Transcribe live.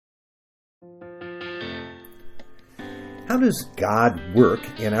How does God work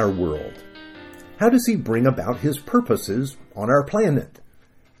in our world? How does He bring about His purposes on our planet?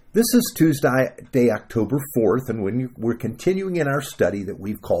 This is Tuesday, October 4th, and we're continuing in our study that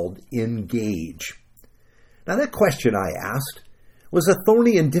we've called Engage. Now, that question I asked was a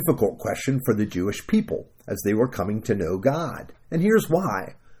thorny and difficult question for the Jewish people as they were coming to know God. And here's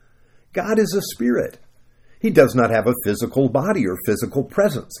why. God is a spirit. He does not have a physical body or physical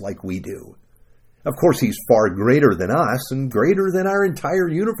presence like we do. Of course, He's far greater than us and greater than our entire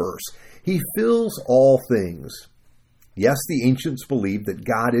universe. He fills all things. Yes, the ancients believed that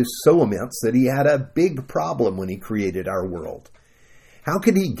God is so immense that He had a big problem when He created our world. How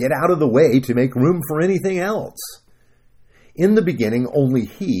could He get out of the way to make room for anything else? In the beginning, only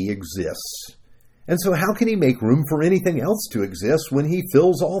He exists. And so how can He make room for anything else to exist when He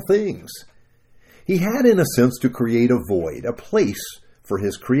fills all things? He had, in a sense, to create a void, a place for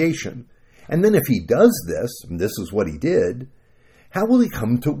His creation. And then if He does this, and this is what He did, how will He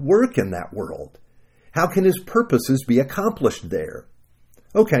come to work in that world? How can His purposes be accomplished there?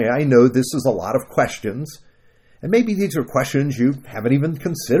 Okay, I know this is a lot of questions, and maybe these are questions you haven't even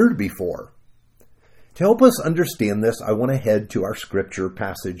considered before. To help us understand this, I want to head to our scripture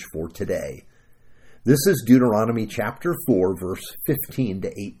passage for today. This is Deuteronomy chapter 4, verse 15 to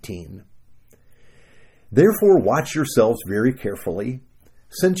 18. Therefore watch yourselves very carefully,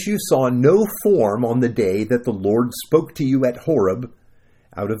 since you saw no form on the day that the Lord spoke to you at Horeb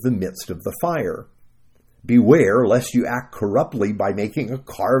out of the midst of the fire. Beware lest you act corruptly by making a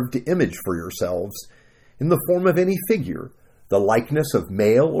carved image for yourselves in the form of any figure, the likeness of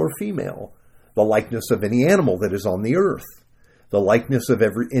male or female, the likeness of any animal that is on the earth, the likeness of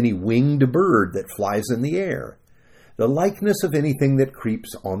any winged bird that flies in the air, the likeness of anything that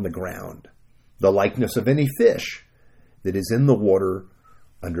creeps on the ground, the likeness of any fish that is in the water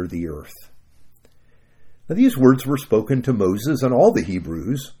under the earth. Now, these words were spoken to Moses and all the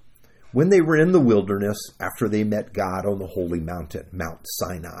Hebrews when they were in the wilderness after they met God on the holy mountain, Mount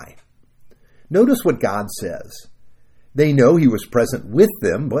Sinai. Notice what God says. They know He was present with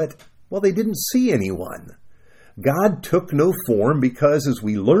them, but, they didn't see anyone. God took no form because, as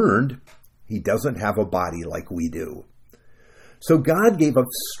we learned, He doesn't have a body like we do. So God gave a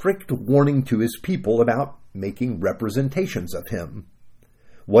strict warning to His people about making representations of Him.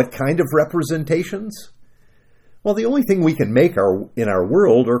 What kind of representations? Well, the only thing we can make in our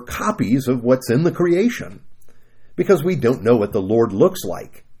world are copies of what's in the creation, because we don't know what the Lord looks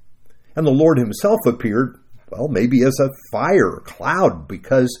like. And the Lord Himself appeared, maybe as a fire, cloud,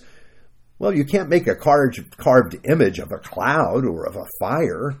 because, you can't make a carved image of a cloud or of a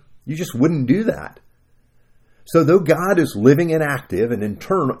fire. You just wouldn't do that. So though God is living and active and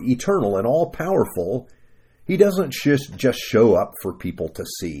eternal and all-powerful, He doesn't just show up for people to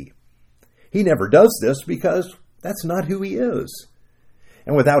see. He never does this because that's not who He is.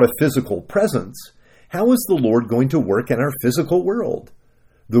 And without a physical presence, how is the Lord going to work in our physical world?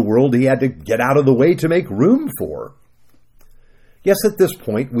 The world He had to get out of the way to make room for. Yes, at this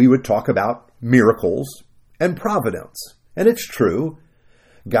point, we would talk about miracles and providence. And it's true.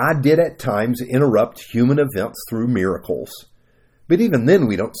 God did at times interrupt human events through miracles. But even then,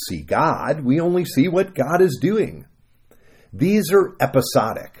 we don't see God. We only see what God is doing. These are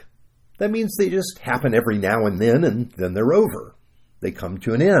episodic. That means they just happen every now and then they're over. They come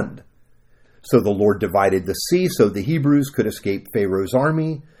to an end. So the Lord divided the sea so the Hebrews could escape Pharaoh's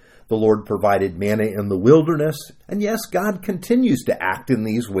army. The Lord provided manna in the wilderness. And yes, God continues to act in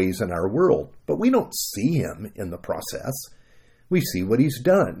these ways in our world. But we don't see Him in the process. We see what He's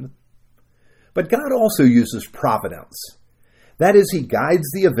done. But God also uses providence. That is, He guides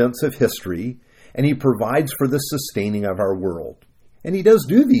the events of history, and He provides for the sustaining of our world. And He does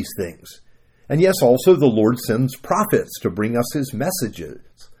do these things. And yes, also the Lord sends prophets to bring us His messages.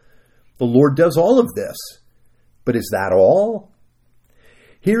 The Lord does all of this. But is that all?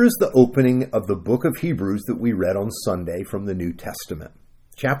 Here is the opening of the book of Hebrews that we read on Sunday from the New Testament.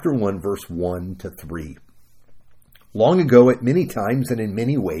 Chapter 1, verse 1 to 3. Long ago, at many times and in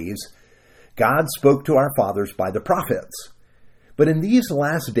many ways, God spoke to our fathers by the prophets. But in these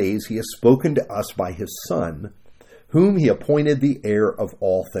last days He has spoken to us by His Son, whom He appointed the heir of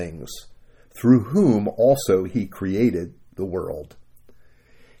all things, through whom also He created the world.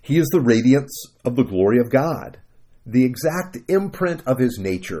 He is the radiance of the glory of God, the exact imprint of His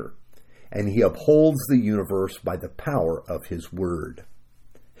nature, and He upholds the universe by the power of His word.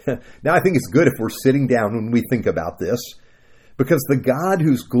 Now, I think it's good if we're sitting down when we think about this, because the God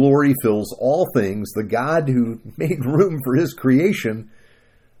whose glory fills all things, the God who made room for His creation,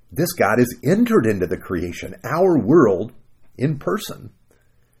 this God has entered into the creation, our world, in person.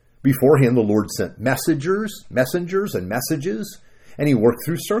 Beforehand, the Lord sent messengers, and messages, and he worked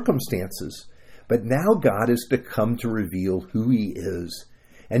through circumstances. But now God is to come to reveal who he is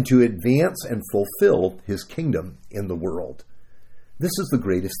and to advance and fulfill his kingdom in the world. This is the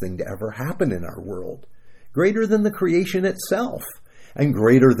greatest thing to ever happen in our world, greater than the creation itself, and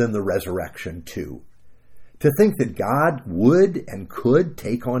greater than the resurrection too. To think that God would and could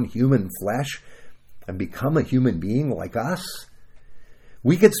take on human flesh and become a human being like us.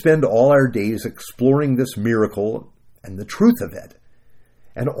 We could spend all our days exploring this miracle and the truth of it,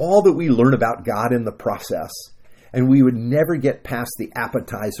 and all that we learn about God in the process, and we would never get past the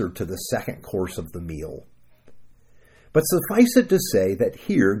appetizer to the second course of the meal. But suffice it to say that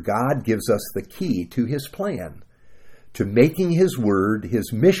here God gives us the key to his plan, to making his word,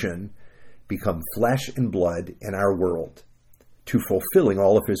 his mission, become flesh and blood in our world, to fulfilling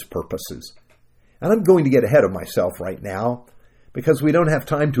all of his purposes. And I'm going to get ahead of myself right now, because we don't have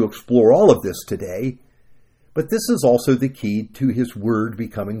time to explore all of this today, but this is also the key to his word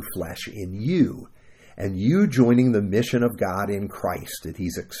becoming flesh in you, and you joining the mission of God in Christ that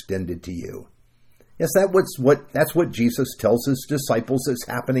he's extended to you. Yes, that's what Jesus tells his disciples is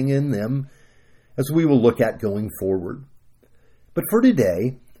happening in them, as we will look at going forward. But for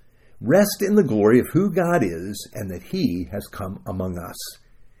today, rest in the glory of who God is and that he has come among us.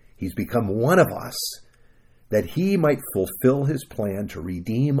 He's become one of us, that he might fulfill his plan to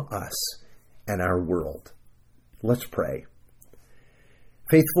redeem us and our world. Let's pray.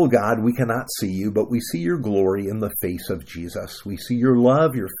 Faithful God, we cannot see you, but we see your glory in the face of Jesus. We see your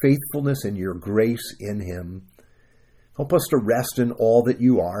love, your faithfulness, and your grace in him. Help us to rest in all that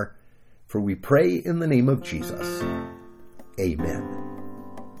you are, for we pray in the name of Jesus. Amen.